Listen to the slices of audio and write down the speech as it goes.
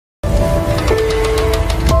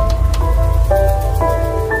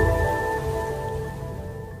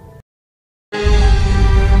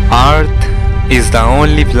is the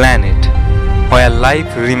only planet where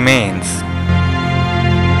life remains,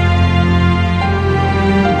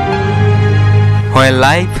 where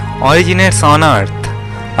life originates on Earth.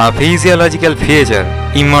 A physiological feature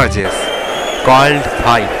emerges called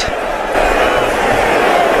fight.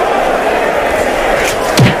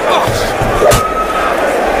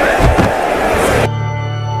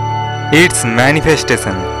 Its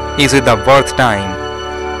manifestation is with the birth time.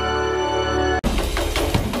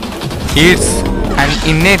 It's an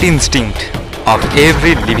innate instinct of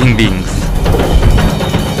every living being.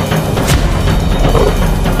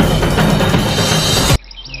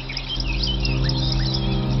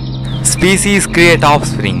 Species create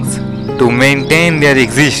offspring to maintain their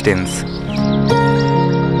existence.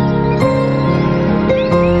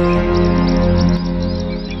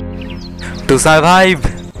 To survive,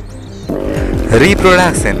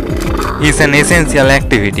 reproduction is an essential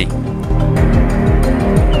activity.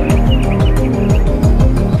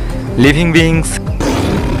 Living beings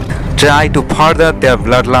try to further their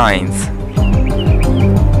bloodlines,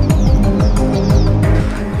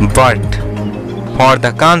 but for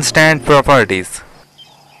the constant properties,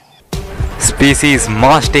 species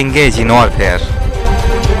must engage in warfare.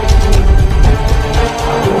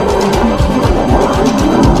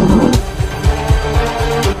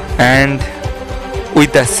 And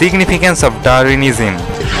with the significance of Darwinism,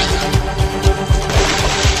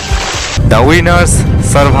 the winners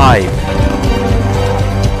survive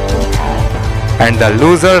and the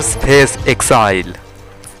losers face exile.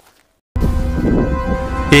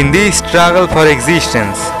 In this struggle for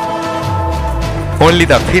existence, only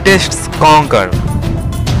the fittest conquer,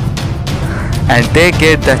 and they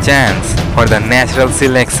get the chance for the natural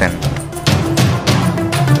selection.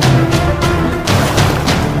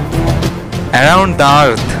 Around the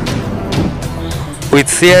earth, with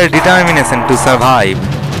sheer determination to survive,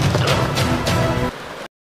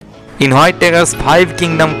 in Whittaker's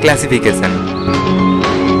 5-kingdom classification,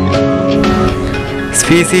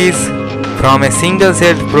 species from a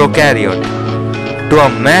single-celled prokaryote to a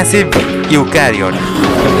massive eukaryote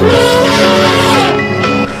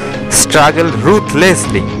struggle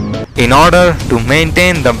ruthlessly in order to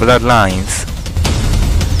maintain the bloodlines.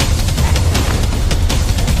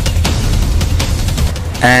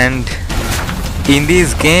 And in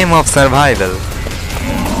this game of survival,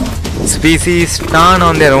 species turn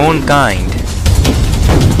on their own kind.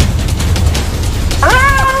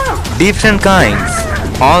 Different kinds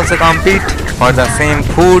also compete for the same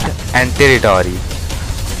food and territory.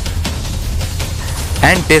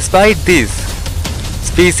 And despite this,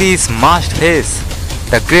 species must face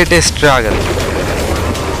the greatest struggle,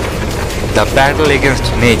 the battle against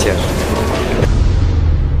nature.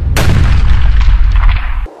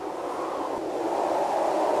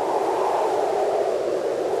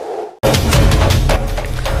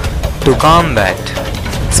 To combat,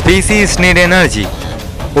 species need energy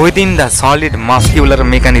within the solid muscular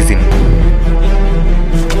mechanism.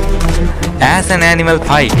 As an animal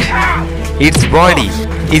fights, its body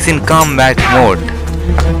is in combat mode.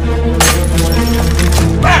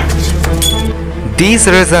 These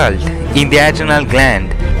result in the adrenal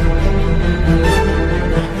gland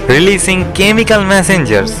releasing chemical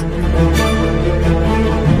messengers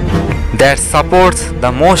that supports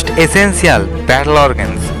the most essential battle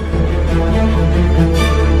organs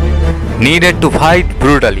needed to fight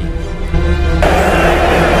brutally.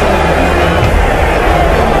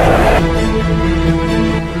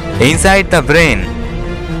 Inside the brain,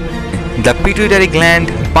 the pituitary gland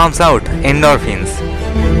pumps out endorphins.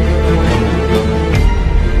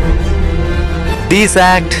 These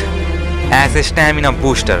act as a stamina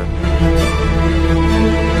booster.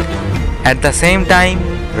 At the same time,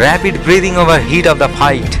 rapid breathing over heat of the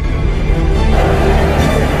fight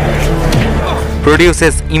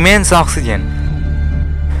produces immense oxygen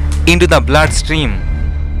into the bloodstream,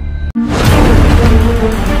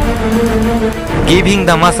 giving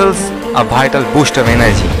the muscles a vital boost of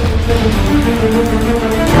energy.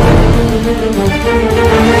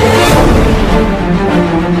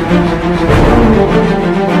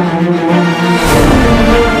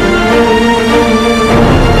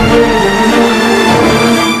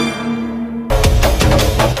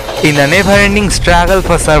 In the never-ending struggle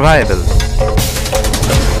for survival,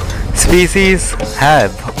 species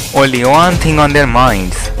have only one thing on their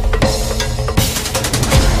minds: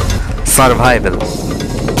 survival.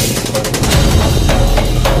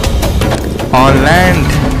 On land,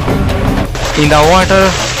 in the water,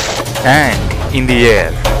 and in the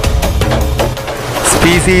air,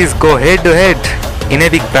 species go head to head in a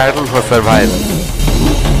big battle for survival.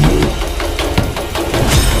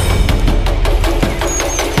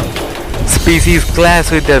 species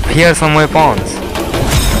clash with their fearsome weapons.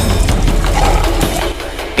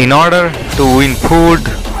 In order to win food,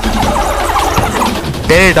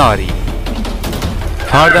 territory,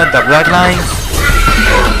 further the bloodlines,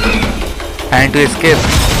 and to escape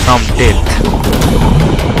from death.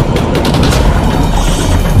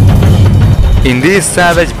 In this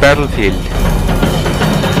savage battlefield,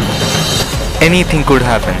 anything could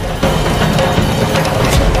happen.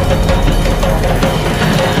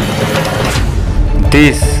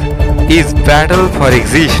 This is battle for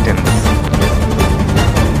existence.